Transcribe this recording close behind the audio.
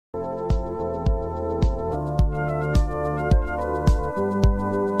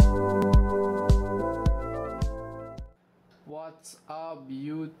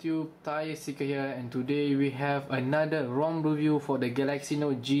YouTube, Thai Seeker here, and today we have another ROM review for the Galaxy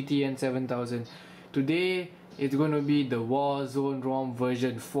Note GTN7000. Today it's going to be the WarZone ROM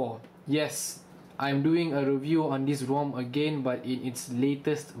version 4. Yes, I'm doing a review on this ROM again, but in its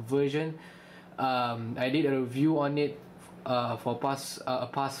latest version. I did a review on it for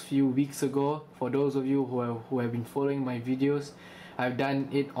past few weeks ago. For those of you who have been following my videos, I've done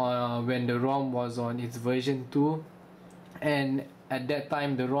it on when the ROM was on its version 2, and at that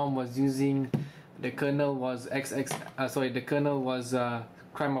time the ROM was using the kernel was the kernel was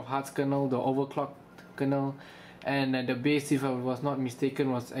Crime of Hearts kernel, the overclocked kernel, and the base, if I was not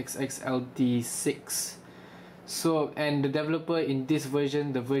mistaken, was XXLT6. So, and the developer in this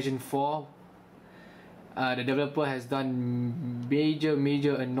version, the version 4, the developer has done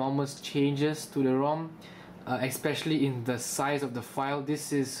major enormous changes to the ROM, especially in the size of the file.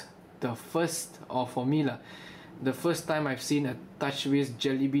 This is the first, or for me lah, the first time I've seen a TouchWiz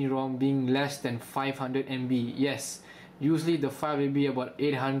Jelly Bean ROM being less than 500 MB. Yes, usually the file will be about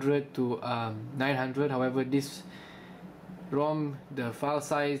 800 to 900. However, this ROM, the file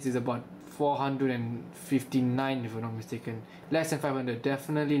size is about 459 if I'm not mistaken. Less than 500,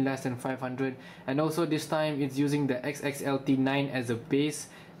 definitely less than 500. And also this time it's using the XXLT9 as a base,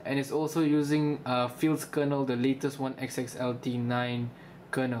 and it's also using Field's kernel, the latest one, XXLT9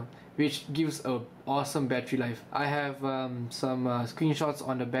 kernel, which gives a awesome battery life. I have some screenshots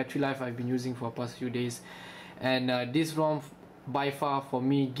on the battery life I've been using for the past few days, and this ROM by far for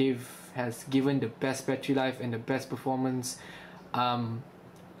me has given the best battery life and the best performance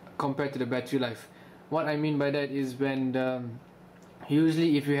compared to the battery life. What I mean by that is when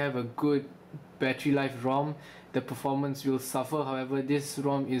usually if you have a good battery life ROM, the performance will suffer. However, this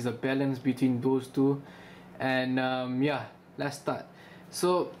ROM is a balance between those two, and yeah, let's start.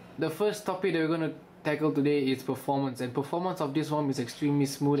 So the first topic that we're going to tackle today is performance, and performance of this ROM is extremely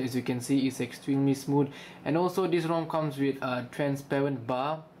smooth. As you can see, it's extremely smooth. And also this ROM comes with a transparent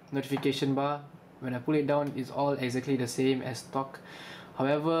bar, notification bar. When I pull it down, it's all exactly the same as stock.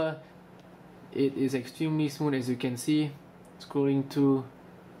 However, it is extremely smooth, as you can see, scrolling through.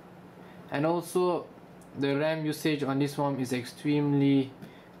 And also the RAM usage on this ROM is extremely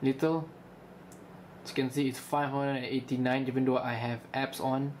little. As you can see, it's 589, even though I have apps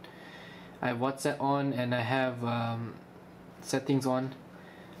on, I have WhatsApp on, and I have settings on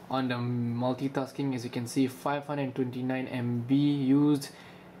the multitasking. As you can see, 529 MB used,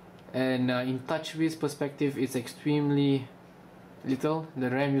 and in TouchWiz perspective, it's extremely little. The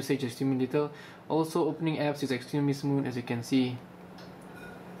RAM usage is extremely little. Also, opening apps is extremely smooth, as you can see,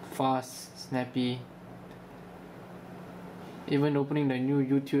 fast, snappy. Even opening the new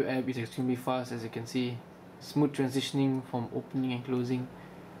YouTube app is extremely fast, as you can see. Smooth transitioning from opening and closing.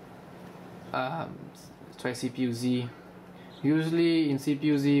 Try CPU-Z. Usually in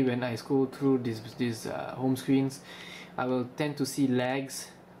CPU-Z, when I scroll through these home screens, I will tend to see lags.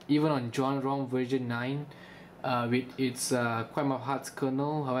 Even on John ROM version 9, with its Crime of Hearts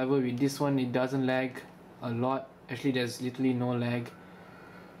kernel. However, with this one, it doesn't lag a lot. Actually, there's literally no lag.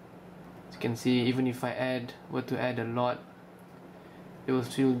 As you can see, even if I were to add a lot, it will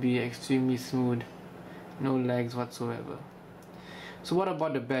still be extremely smooth, no lags whatsoever. So what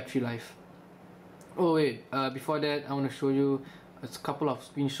about the battery life? Oh wait, before that, I want to show you a couple of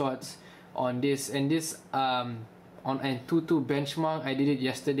screenshots on this. And this on Antutu benchmark, I did it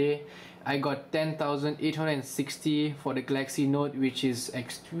yesterday. I got 10,860 for the Galaxy Note, which is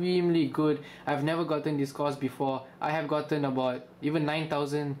extremely good. I've never gotten this cost before. I have gotten about even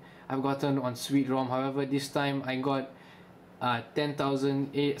 9,000 I've gotten on Sweet ROM. However, this time I got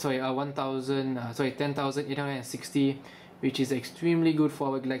 10,860, which is extremely good for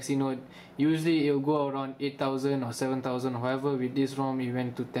our Galaxy Note. Usually it'll go around 8,000 or 7,000. However, with this ROM it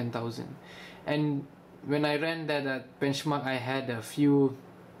went to 10,000. And when I ran that benchmark, I had a few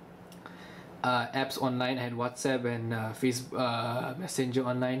apps online. I had WhatsApp and Facebook Messenger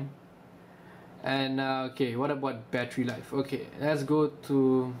online. And okay, what about battery life? Okay, let's go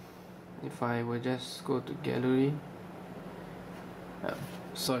to, if I will just go to gallery.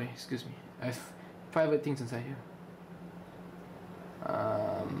 Sorry, excuse me, I have private things inside here.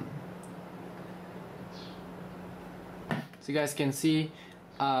 So you guys can see,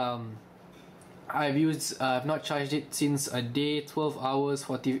 I've not charged it since a day, 12 hours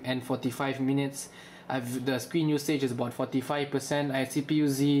 45 minutes. The screen usage is about 45%. I have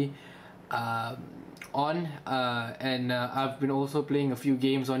CPU-Z on, and I've been also playing a few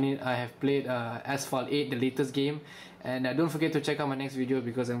games on it. I have played Asphalt 8, the latest game, and don't forget to check out my next video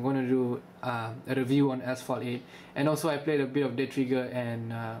because I'm going to do a review on Asphalt 8. And also I played a bit of Dead Trigger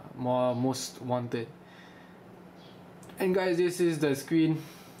and Most Wanted. And guys, this is the screen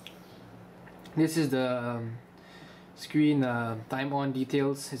This is the screen time on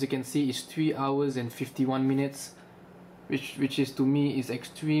details. As you can see, it's 3 hours and 51 minutes, which is, to me, is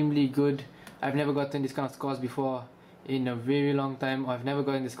extremely good. I've never gotten this kind of scores before in a very long time. I've never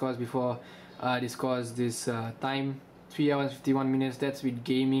gotten this scores before. This time, 3 hours 51 minutes. That's with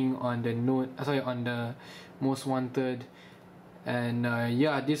gaming on the on the most wanted. And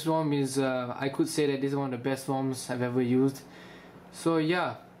yeah, this ROM is I could say that this is one of the best ROMs I've ever used. So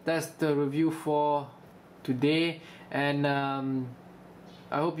yeah, that's the review for today, and I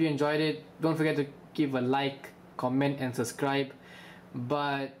hope you enjoyed it. Don't forget to give a like, comment and subscribe.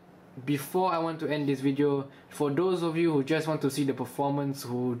 But before I want to end this video, for those of you who just want to see the performance,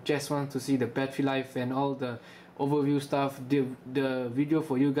 who just want to see the battery life and all the overview stuff, the video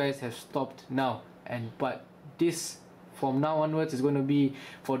for you guys has stopped now. But this, from now onwards, is going to be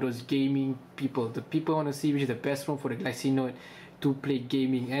for those gaming people. The people want to see which is the best ROM for the Galaxy Note to play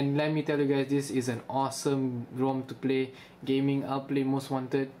gaming. And let me tell you guys, this is an awesome ROM to play gaming. I'll play Most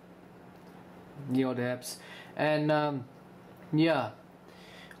Wanted, all the apps, and yeah,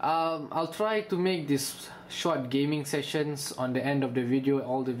 I'll try to make this short gaming sessions on the end of the video,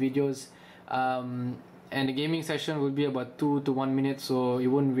 all the videos, and the gaming session will be about 2 to 1 minute, so it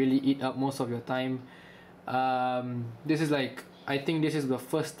won't really eat up most of your time. This is like, I think this is the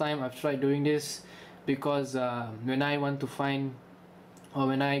first time I've tried doing this, because when I want to find, or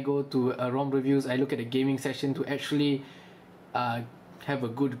when I go to ROM reviews, I look at the gaming section to actually have a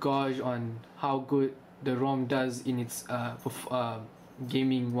good gauge on how good the ROM does in its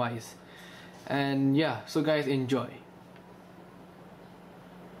gaming wise. And yeah, so guys, enjoy.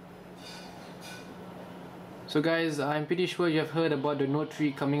 So guys, I'm pretty sure you have heard about the Note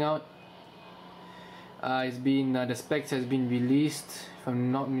 3 coming out. It's been the specs has been released. If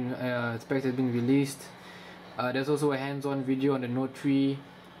I'm not, specs has been released. There's also a hands-on video on the Note 3.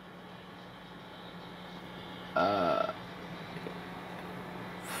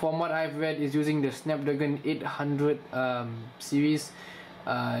 From what I've read, is using the Snapdragon 800 series.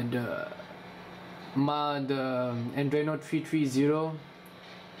 The Adreno 330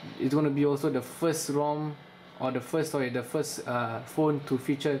 is going to be also the first ROM, or the first phone to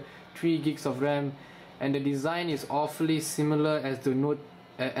feature 3 gigs of RAM. And the design is awfully similar as the Note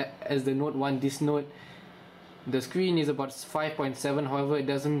 1. This Note, the screen is about 5.7. However, it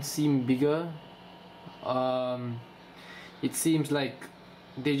doesn't seem bigger. It seems like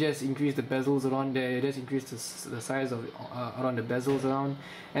they just increased the bezels around there. They just increased the size of around the bezels around.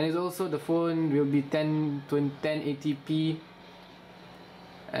 And it's also, the phone will be 1080p.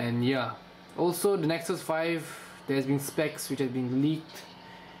 And yeah, also the Nexus 5, there's been specs which have been leaked.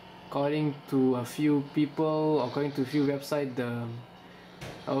 According to a few people, according to a few websites,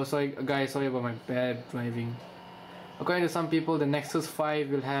 oh sorry guys, sorry about my bad driving. According to some people, the Nexus 5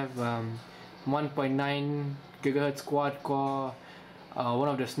 will have 1.9 GHz quad core, one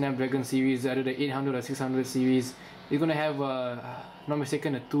of the Snapdragon series, either the 800 or 600 series. It's going to have, not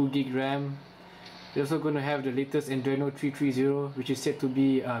mistaken, a 2 gig RAM. They're also going to have the latest Adreno 330, which is said to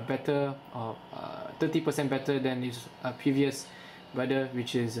be better, or 30% better than its previous brother,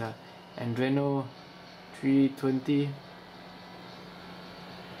 which is Adreno 320.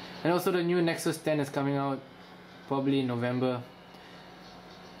 And also the new Nexus 10 is coming out probably in November.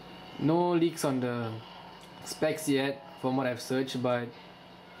 No leaks on the specs yet from what I've searched, but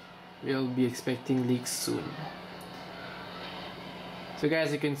we'll be expecting leaks soon. So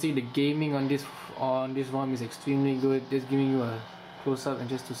guys, you can see the gaming on this ROM is extremely good. Just giving you a close up and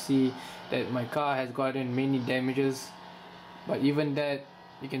just to see that my car has gotten many damages, but even that,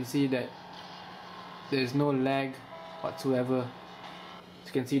 you can see that there's no lag whatsoever.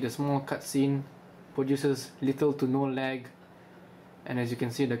 You can see the small cutscene produces little to no lag, and as you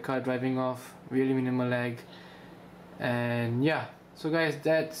can see, the car driving off, really minimal lag. And yeah, so guys,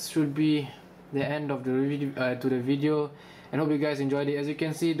 that should be the end of the video, and hope you guys enjoyed it. As you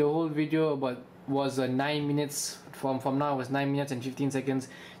can see, the whole video was 9 minutes. From now, it was 9 minutes and 15 seconds.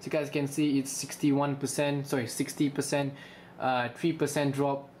 So you guys can see it's 60%, 3%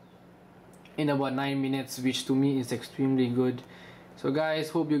 drop in about 9 minutes, which to me is extremely good. So guys,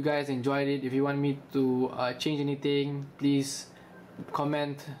 hope you guys enjoyed it. If you want me to change anything, please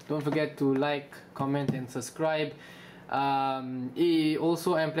comment. Don't forget to like, comment and subscribe.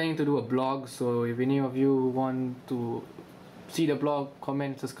 Also, I'm planning to do a blog, so if any of you want to see the blog,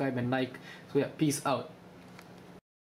 comment, subscribe and like. So yeah, peace out.